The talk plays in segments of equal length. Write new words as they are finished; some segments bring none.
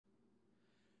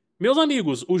Meus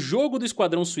amigos, o jogo do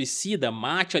Esquadrão Suicida,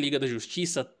 Mate a Liga da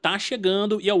Justiça, tá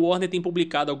chegando e a Warner tem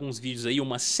publicado alguns vídeos aí,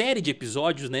 uma série de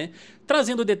episódios, né,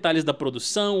 trazendo detalhes da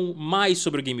produção, mais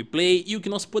sobre o gameplay e o que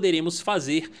nós poderemos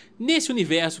fazer nesse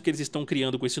universo que eles estão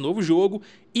criando com esse novo jogo.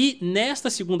 E nesta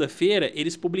segunda-feira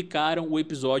eles publicaram o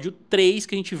episódio 3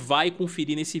 que a gente vai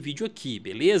conferir nesse vídeo aqui,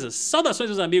 beleza? Saudações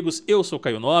meus amigos, eu sou o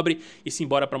Caio Nobre e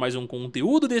simbora para mais um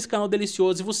conteúdo desse canal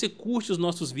delicioso. E você curte os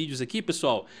nossos vídeos aqui,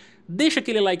 pessoal? Deixa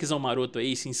aquele likezão maroto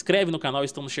aí, se inscreve no canal,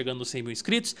 estamos chegando nos 100 mil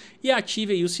inscritos e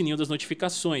ative aí o sininho das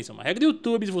notificações. É uma regra do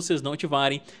YouTube, se vocês não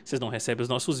ativarem, vocês não recebem os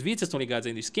nossos vídeos, vocês estão ligados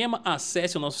aí no esquema.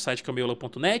 Acesse o nosso site que é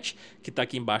meialua.net, que está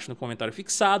aqui embaixo no comentário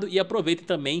fixado, e aproveitem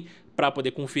também para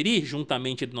poder conferir,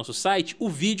 juntamente do nosso site, o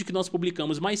vídeo que nós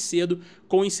publicamos mais cedo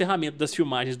com o encerramento das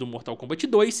filmagens do Mortal Kombat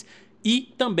 2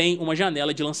 e também uma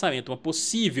janela de lançamento, uma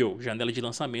possível janela de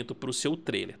lançamento para o seu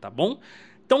trailer, tá bom?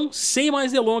 Então, sem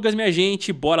mais delongas, minha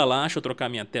gente, bora lá, deixa eu trocar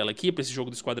minha tela aqui para esse jogo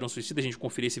do Esquadrão Suicida, a gente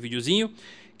conferir esse videozinho,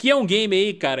 que é um game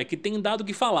aí, cara, que tem dado o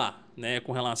que falar, né,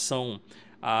 com relação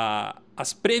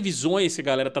às previsões que a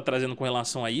galera tá trazendo com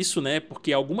relação a isso, né,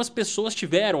 porque algumas pessoas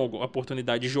tiveram a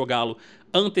oportunidade de jogá-lo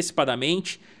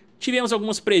antecipadamente, tivemos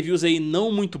algumas previews aí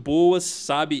não muito boas,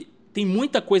 sabe? Tem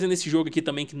muita coisa nesse jogo aqui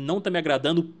também que não tá me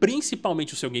agradando,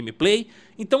 principalmente o seu gameplay.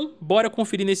 Então, bora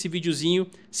conferir nesse videozinho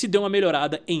se deu uma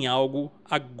melhorada em algo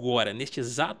agora, neste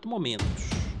exato momento.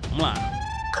 Vamos lá.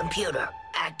 Computer,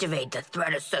 activate the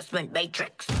threat assessment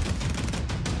matrix.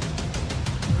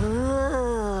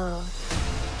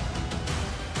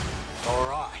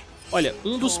 Olha,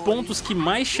 um dos pontos que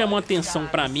mais chamam a atenção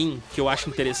pra mim, que eu acho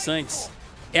interessantes,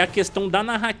 é a questão da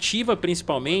narrativa,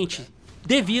 principalmente,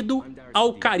 devido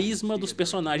ao carisma dos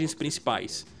personagens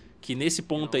principais. Que nesse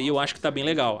ponto aí eu acho que tá bem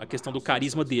legal, a questão do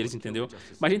carisma deles, entendeu?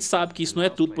 Mas a gente sabe que isso não é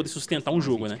tudo pra poder sustentar um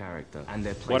jogo, né?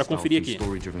 Bora conferir aqui.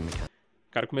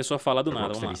 O cara começou a falar do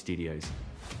nada, vamos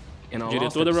lá.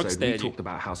 Diretor da Rocksteady. We talked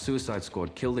about how Suicide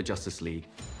Squad Kill the Justice League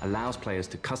allows players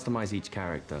to customize each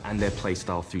character and their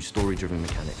playstyle through story-driven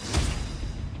mechanics.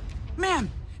 Man,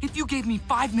 if you gave me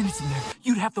 5 minutes in there,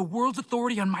 you'd have the world's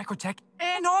authority on microtech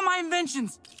and all my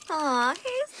inventions. Aw,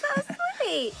 he's so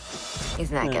sweet. He's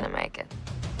not gonna make it.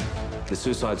 The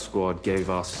Suicide Squad gave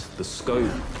us the scope,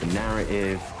 the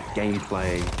narrative,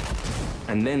 gameplay,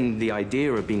 and then the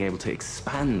idea of being able to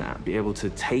expand that, be able to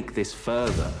take this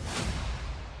further.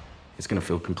 It's going to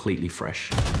feel completely fresh.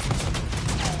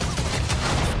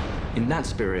 In that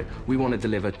spirit, we want to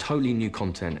deliver totally new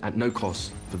content at no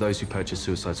cost for those who purchase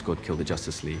Suicide Squad Kill the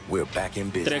Justice League. We're back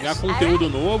in business. Entregar conteúdo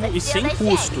novo e sem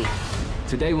custo.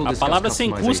 Today we'll A palavra sem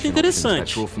custo é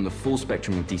interessante. From the full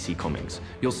spectrum of DC Comics.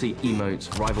 You'll see emotes,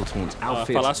 rival taunts,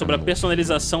 outfits. Falar sobre a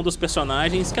personalização dos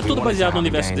personagens, que é tudo baseado no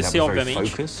universo DC,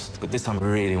 obviamente. But this time we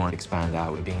really want to expand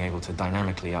out. We're being able to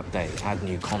dynamically update, add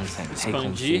new content, take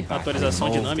on Expandir a atualização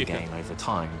dinâmica. Over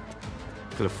time.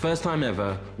 For the first time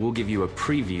ever, we'll give you a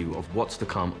preview of what's to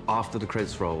come after the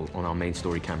credits roll on our main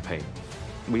story campaign.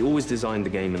 We always designed the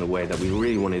game in a way that we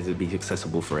really wanted it to be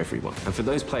accessible for everyone. And for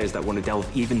those players that want to delve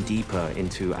even deeper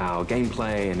into our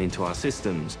gameplay and into our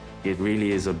systems, it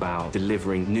really is about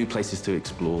delivering new places to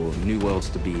explore, new worlds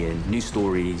to be in, new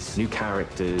stories, new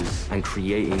characters, and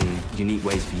creating unique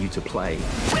ways for you to play.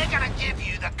 We're gonna give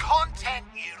you the content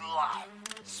you love.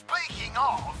 Speaking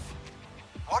of,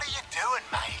 what are you doing,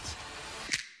 mate?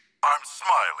 I'm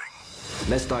smiling.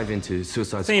 Let's dive into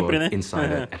Suicide Sempre, Squad né?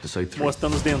 Insider Episode 3.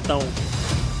 Mostrando os dentão.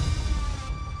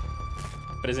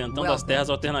 Apresentando as terras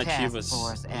alternativas.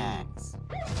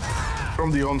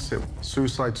 From the onset,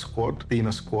 Suicide Squad, being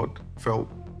a squad, felt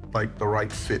like the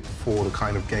right fit for the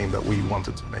kind of game that we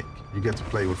wanted to make. You get to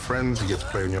play with friends, you get to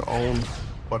play on your own,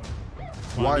 but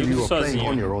while you are playing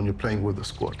on your own, you're playing with the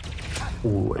squad.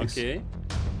 Always. Ok.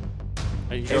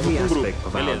 A gente joga Every com um grupo. aspect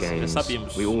of our Beleza, já games,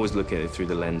 sabíamos. we always look at it through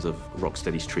the lens of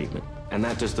Rocksteady's treatment. And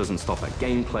that just doesn't stop at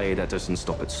gameplay, that doesn't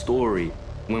stop at story.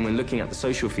 When we're looking at the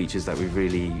social features that we've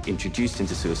really introduced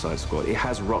into Suicide Squad, it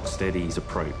has Rocksteady's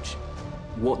approach.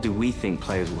 What do we think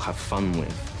players will have fun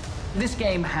with? This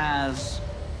game has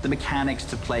the mechanics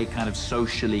to play kind of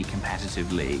socially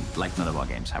competitively, like none of our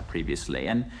games have previously,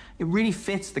 and it really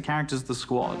fits the characters of the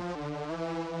squad.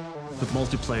 With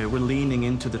multiplayer, we're leaning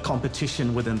into the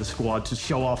competition within the squad to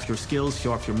show off your skills,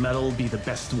 show off your mettle, be the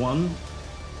best one.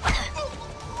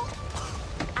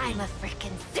 I'm a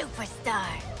freaking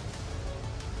superstar.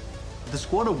 The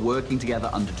squad are working together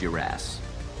under duress.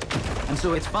 And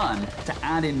so it's fun to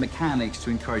add in mechanics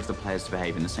to encourage the players to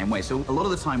behave in the same way. So a lot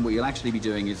of the time what you'll actually be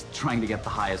doing is trying to get the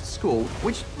highest score,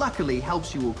 which luckily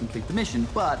helps you all complete the mission,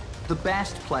 but the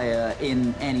best player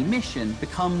in any mission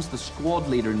becomes the squad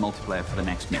leader in multiplayer for the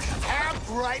next mission. How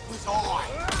great was I?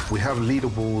 We have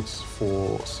leaderboards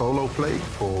for solo play,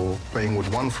 for playing with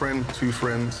one friend, two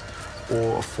friends,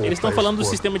 or four. Eles estão falando do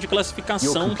sistema de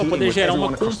classificação para poder gerar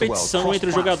uma competição entre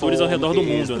os jogadores ao redor do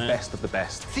mundo, né?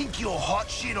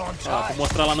 Ó, vou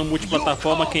mostrar lá no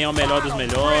multiplataforma quem é o melhor dos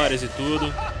melhores e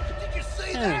tudo.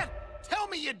 Tell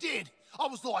me you did. I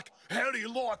was like, how do you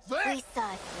like that?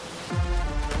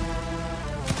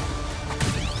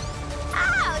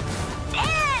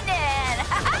 Outstanding!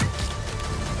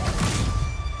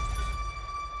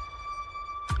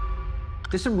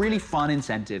 There's some really fun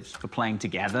incentives for playing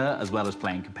together as well as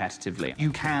playing competitively. You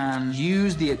can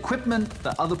use the equipment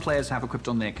that other players have equipped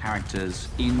on their characters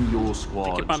in your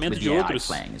squad with the AI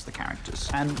playing as the characters.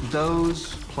 And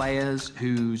those players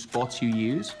whose bots you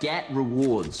use get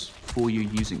rewards for you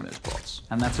using those bots.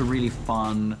 And that's a really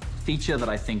fun feature that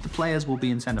I think the players will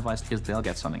be incentivized because they'll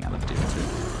get something out of doing too.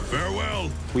 Farewell.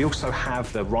 We also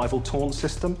have the rival taunt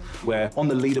system where on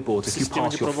the leaderboards, if you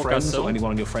pass your friends or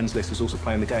anyone on your friends list who's also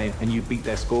playing the game and you beat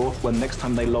their score, when next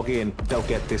time they log in, they'll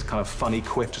get this kind of funny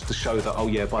quiff just to show that, oh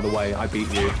yeah, by the way, I beat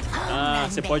you. Ah,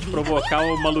 você pode provocar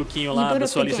o maluquinho lá da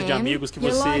sua lista de amigos que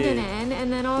você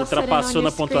ultrapassou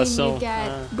na pontuação.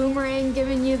 Boomerang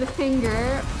giving you the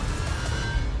finger.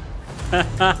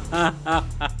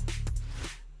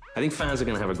 I think fans are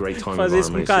going to have a great time. Fazer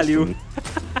isso com Calil.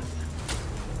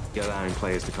 Allowing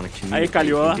players to kind of communicate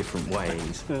in different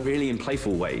ways, really in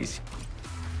playful ways.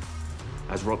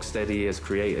 As Rocksteady, as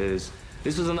creators,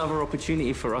 this was another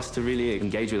opportunity for us to really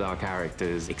engage with our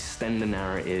characters, extend the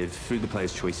narrative through the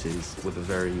players' choices with a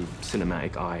very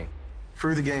cinematic eye.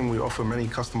 Through the game, we offer many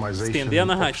customizations. Estender a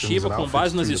narrativa com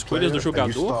base nas escolhas do jogador.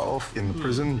 You start off in the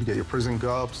prison, you get your prison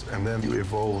garbs, and then you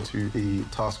evolve to the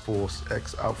Task Force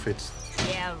X outfits.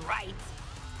 Yeah, right.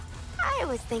 I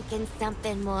was thinking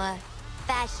something more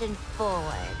fashion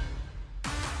forward.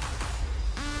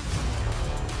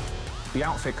 The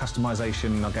outfit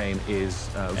customization in our game is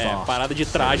vast. Parada de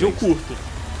traje eu curto.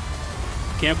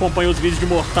 Quem acompanha os vídeos de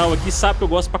Mortal aqui sabe que eu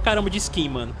gosto pra caramba de skin,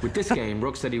 mano. With this game,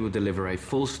 Rocksteady will deliver a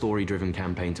full story-driven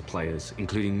campaign to players,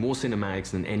 including more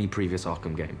cinematics than any previous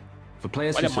Arkham game. For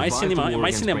players who survive the war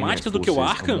against cinemáticas do que o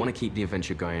Arkham. and want to keep the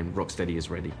adventure going, Rocksteady is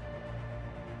ready.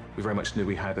 We very much knew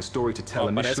we had a story to tell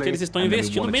initially. Parece que eles estão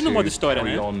investindo bem no modo história,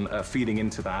 né? On feeding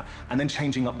into that and then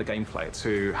changing up the gameplay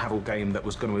to have a game that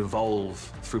was going to evolve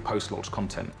through post-launch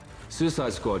content.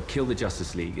 Suicide Squad Kill the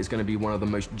Justice League is going to be one of the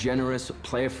most generous,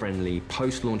 player-friendly,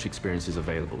 post-launch experiences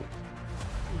available.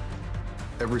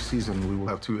 Every season we will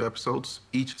have 2 episodes.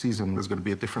 Each season there's going to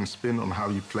be a different spin on how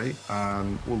you play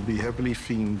and will be heavily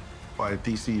themed by a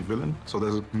DC villain. So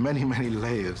there's many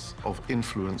layers of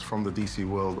influence from the DC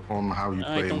world on how you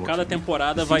play. Então cada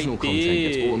temporada vai ter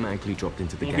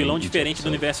vilão diferente do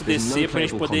universo DC pra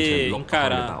gente poder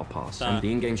encarar. And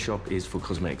the in-game shop is for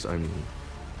cosmetics only.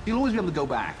 You'll always be able to go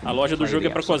back. A loja do jogo é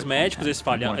para cosméticos, eles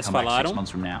falaram.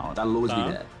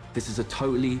 This is a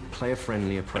totally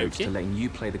player-friendly approach to letting you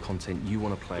play the content you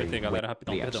want to play.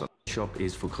 The shop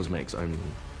is for cosmetics only.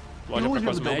 Loja para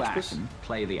cosméticos.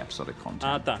 Play the episodic content.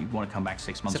 Ah, tá. You want to come back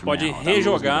 6 months Você pode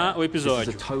rejogar o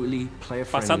episódio.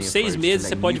 Passados 6 meses,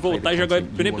 você pode voltar e jogar o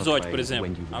primeiro episódio, por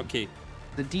exemplo. Ok.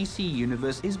 The DC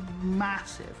universe is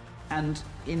massive, and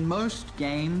in most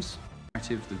games,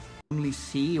 narrative only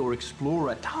see or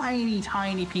explore a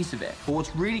tiny piece of it. But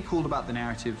what's really cool about the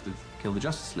narrative of Kill the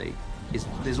Justice League is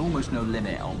there's almost no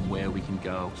limit on where we can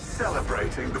go.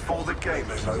 Celebrating before the game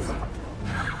is over.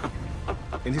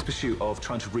 In his pursuit of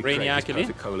trying to recreate his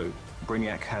perfect Kolu,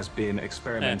 Brainiac has been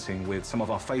experimenting with some of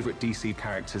our favorite DC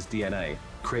characters' DNA,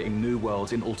 creating new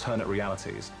worlds in alternate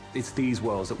realities. It's these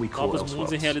worlds that we call Novos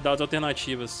mundos em realidades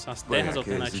alternativas, as terras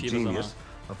alternativas lá.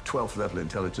 Of 12th level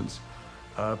intelligence.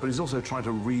 But he's also trying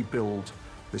to rebuild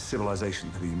this civilization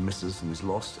that he misses and is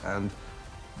lost, and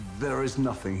there is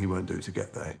nothing he won't do to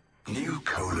get there. New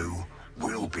Kolu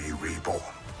will be reborn.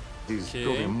 He's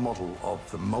building a model of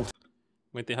the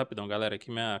Aguentei rapidão, galera, que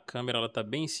minha câmera ela tá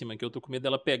bem em cima, que eu tô com medo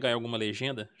dela pegar em alguma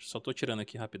legenda. Só tô tirando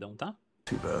aqui rapidão, tá?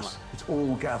 It's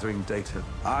all gathering data.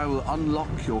 I will unlock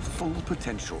your full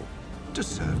potential to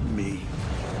serve me.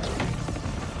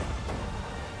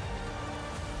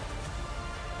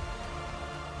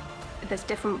 There's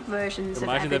different versions of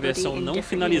imagem da versão não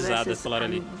finalizada, falaram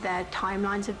ali. Their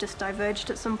timelines have just diverged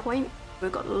at some point.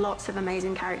 We've got lots of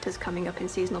amazing characters coming up in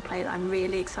seasonal play that I'm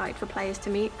really excited for players to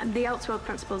meet. And the Elseworld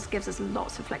Principles gives us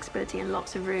lots of flexibility and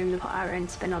lots of room to put our own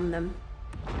spin on them.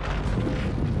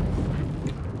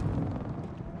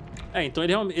 Então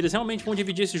eles realmente vão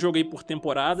dividir esse jogo aí por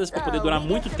temporadas pra poder durar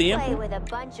muito tempo.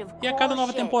 E a cada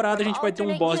nova temporada a gente vai ter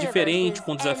um boss diferente,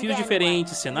 com desafios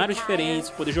diferentes, cenários diferentes,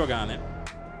 pra poder jogar, né?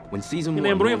 Me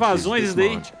lembrou Invasões isso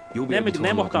daí,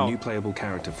 né, Mortal? Peraí,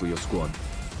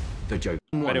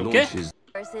 o quê?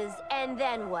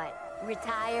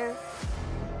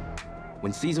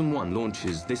 When Season 1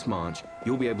 launches this March,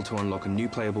 you'll be able to unlock a new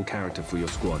playable character for your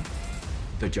squad,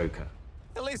 the Joker.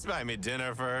 At least buy me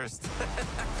dinner first.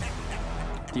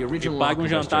 The original arc of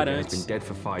Joker has been dead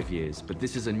for 5 years, but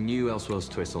this is a new Elseworlds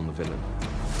twist on the villain.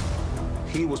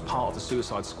 He was part of the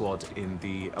Suicide Squad in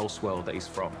the Elseworld that he's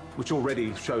from, which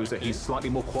already shows that he's slightly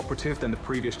more cooperative than the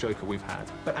previous Joker we've had.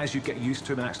 But as you get used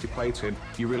to him and actually play to him,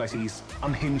 you realize he's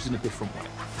unhinged in a different way.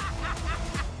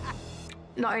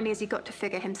 Not only has he got to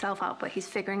figure himself out, but he's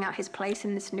figuring out his place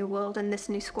in this new world and this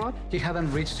new squad. He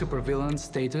hadn't reached supervillain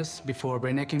status before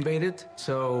Renegade invaded,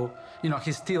 so, you know,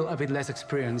 he's still a bit less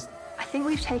experienced. I think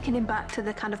we've taken him back to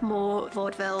the kind of more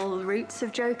vaudeville roots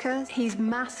of Joker. He's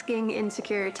masking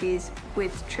insecurities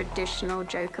with traditional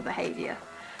Joker behavior.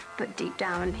 But deep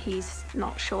down, he's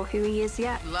not sure who he is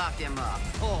yet. Lock him up.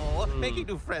 Oh, making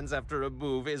new friends after a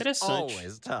move is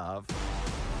always tough.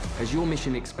 As your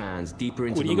mission expands deeper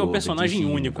into the Coringa é um lore of the personagem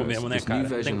DC único mesmo, né, universe, cara? this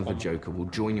new Não tem version of the como. Joker will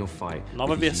join your fight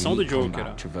Nova with his versão do unique Joker.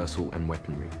 combat, traversal and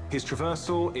weaponry. His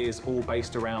traversal is all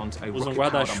based around a Usa rocket-powered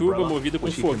guarda-chuva umbrella, movido com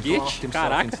which he can foguete. draft himself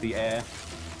Caraca. into the air,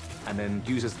 and then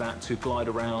uses that to glide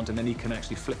around, and then he can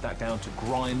actually flip that down to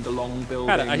grind along buildings.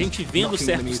 Cara, a gente vendo knocking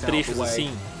certos enemies out of the trechos way.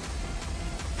 assim,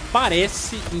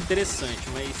 parece interessante,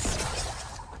 mas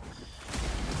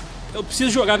eu preciso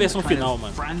jogar a versão final,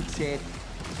 mano. Frantic,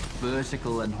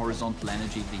 vertical and horizontal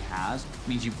energy that he has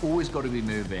means you've always got to be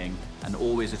moving and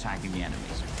always attacking the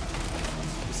enemies.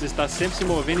 Você está sempre se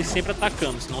movendo e sempre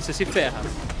atacando, senão você se ferra.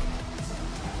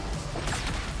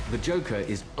 The Joker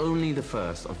is only the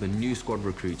first of the new squad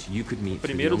recruits you could meet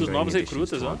Primeiro dos through the novos ongoing additions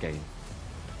recrutas, to ó. our game.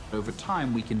 Over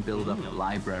time, we can build up a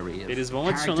library of Eles vão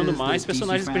adicionando mais characters that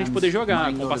personagens DC pra gente poder fans jogar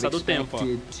might com o not passar do have tempo, ó.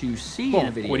 expected to see Bom, in a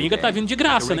video Coringa tá game, vindo de like a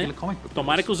graça, né? regular comic book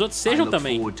Tomara que os outros I sejam look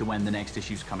também. forward to when the next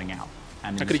issue's coming out.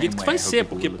 And in the Acredito same que way, vai I hope ser,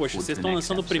 people porque, will look poxa, forward vocês to the estão next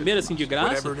lançando o episode primeiro from assim de us.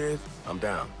 graça. Whatever it is, I'm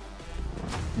down.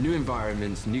 New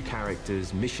environments, new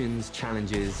characters, missions,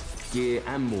 challenges, gear,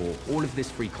 and more. All of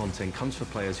this free content comes for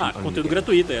players who own Conteúdo the game.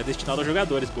 gratuito, é destinado aos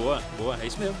jogadores. Boa, boa, é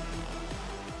isso mesmo.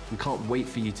 We can't wait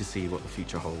for you to see what the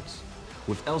future holds.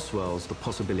 With Elseworlds, the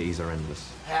possibilities are endless.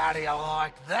 How do you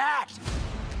like that?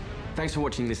 Thanks for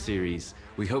watching this series.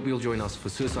 We hope you'll join us for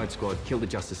Suicide Squad Kill the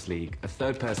Justice League, a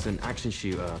third-person action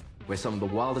shooter where some of the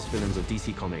wildest villains of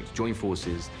DC Comics join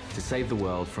forces to save the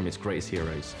world from its greatest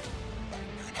heroes.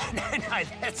 No,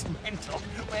 that's mental.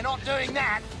 We're not doing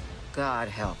that. God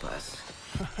help us.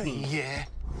 Yeah.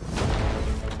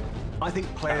 I think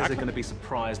players are going to be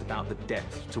surprised about the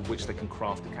depth to which they can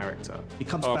craft the character. It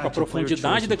comes Ó, com a back to player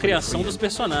profundidade choice da and player criação dos freedom.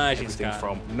 personagens, Everything cara.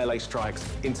 from melee strikes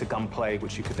into gunplay,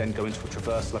 which you could then go into a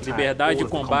traversal attack. Liberdade de All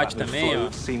of the combate combat também, ó.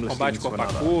 will flow seamlessly Combate into corpo a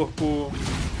another. corpo,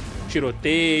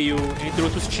 tiroteio, entre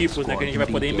outros tipos, né, que a gente vai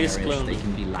poder ir mesclando.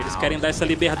 Eles querem dar essa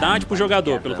liberdade pro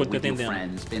jogador, pelo que eu tô entendendo.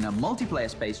 In a multiplayer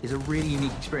space is a really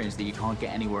unique experience that you can't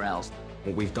get anywhere else.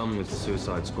 What we've done with the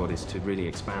Suicide Squad is to really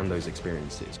expand those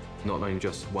experiences. Not only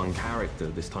just one character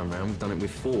this time around, we've done it with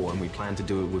 4 and we plan to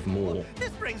do it with more. This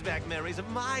brings back memories of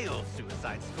my old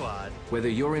Suicide Squad. Whether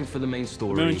you're in for the main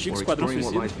story Meu or antigo Esquadrão exploring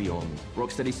what Suicida. lies beyond,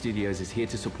 Rocksteady Studios is here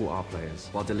to support our players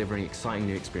while delivering exciting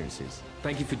new experiences.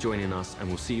 Thank you for joining us and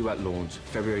we'll see you at launch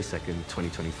February 2nd,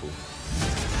 2024.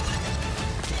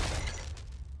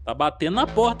 Tá batendo na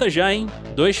porta já, hein?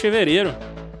 2 de fevereiro.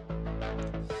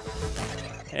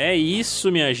 É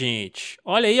isso, minha gente.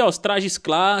 Olha aí, ó, os trajes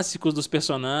clássicos dos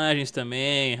personagens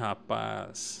também,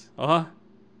 rapaz. Ó,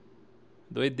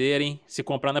 doideira, hein? Se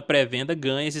comprar na pré-venda,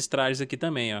 ganha esses trajes aqui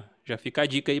também, ó. Já fica a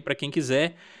dica aí pra quem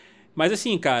quiser. Mas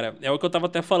assim, cara, é o que eu tava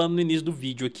até falando no início do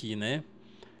vídeo aqui, né?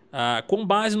 Com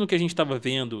base no que a gente tava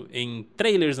vendo em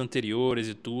trailers anteriores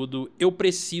e tudo, eu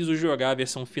preciso jogar a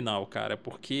versão final, cara.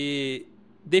 Porque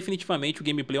definitivamente o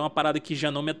gameplay é uma parada que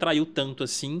já não me atraiu tanto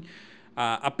assim.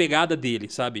 A pegada dele,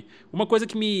 sabe? Uma coisa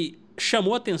que me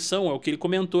chamou a atenção é o que ele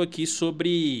comentou aqui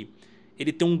sobre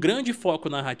ele ter um grande foco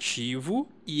narrativo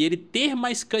e ele ter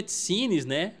mais cutscenes,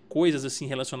 né? Coisas assim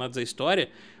relacionadas à história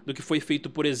do que foi feito,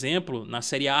 por exemplo, na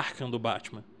série Arkham do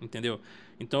Batman, entendeu?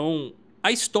 Então,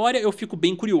 a história eu fico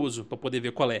bem curioso pra poder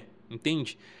ver qual é,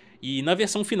 entende? E na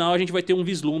versão final a gente vai ter um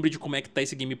vislumbre de como é que tá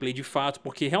esse gameplay de fato,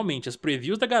 porque realmente as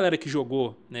previews da galera que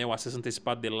jogou, né, o acesso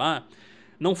antecipado dele lá,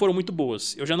 não foram muito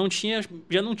boas. Eu já não tinha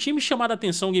me chamado a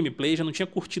atenção o gameplay, já não tinha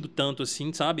curtido tanto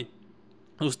assim, sabe?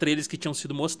 Os trailers que tinham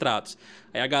sido mostrados.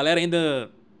 Aí a galera ainda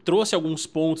trouxe alguns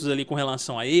pontos ali com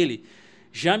relação a ele,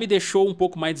 já me deixou um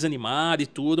pouco mais desanimado e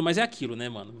tudo, mas é aquilo, né,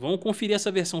 mano? Vamos conferir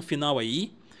essa versão final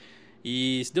aí.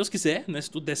 E se Deus quiser, né, se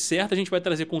tudo der certo, a gente vai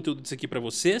trazer conteúdo disso aqui pra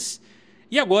vocês.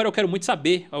 E agora eu quero muito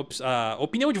saber a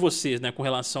opinião de vocês, né, com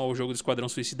relação ao jogo do Esquadrão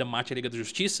Suicida Mate a Liga da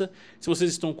Justiça. Se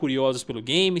vocês estão curiosos pelo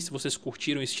game, se vocês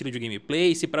curtiram o estilo de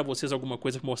gameplay, se pra vocês alguma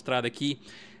coisa mostrada aqui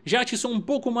já atiçou um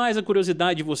pouco mais a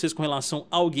curiosidade de vocês com relação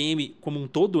ao game como um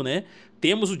todo, né?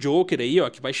 Temos o Joker aí, ó,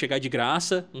 que vai chegar de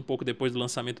graça um pouco depois do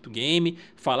lançamento do game.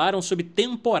 Falaram sobre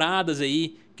temporadas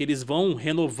aí, que eles vão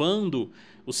renovando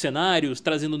os cenários,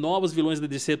 trazendo novos vilões da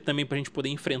DC também pra gente poder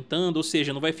ir enfrentando, ou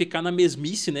seja, não vai ficar na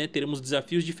mesmice, né? Teremos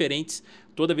desafios diferentes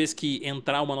toda vez que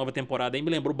entrar uma nova temporada. Aí me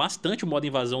lembrou bastante o modo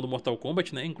invasão do Mortal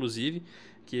Kombat, né? Inclusive,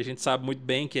 que a gente sabe muito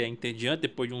bem que é entediante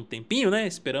depois de um tempinho, né?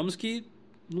 Esperamos que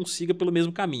não siga pelo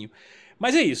mesmo caminho.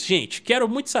 Mas é isso, gente. Quero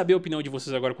muito saber a opinião de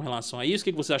vocês agora com relação a isso. O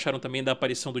que vocês acharam também da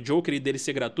aparição do Joker e dele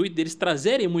ser gratuito, deles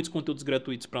trazerem muitos conteúdos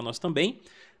gratuitos pra nós também,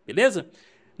 beleza?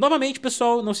 Novamente,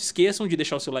 pessoal, não se esqueçam de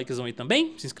deixar o seu likezão aí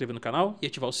também, se inscrever no canal e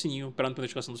ativar o sininho para não perder a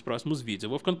notificação dos próximos vídeos. Eu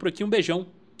vou ficando por aqui, um beijão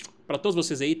para todos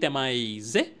vocês aí, até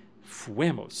mais e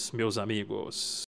fuemos, meus amigos.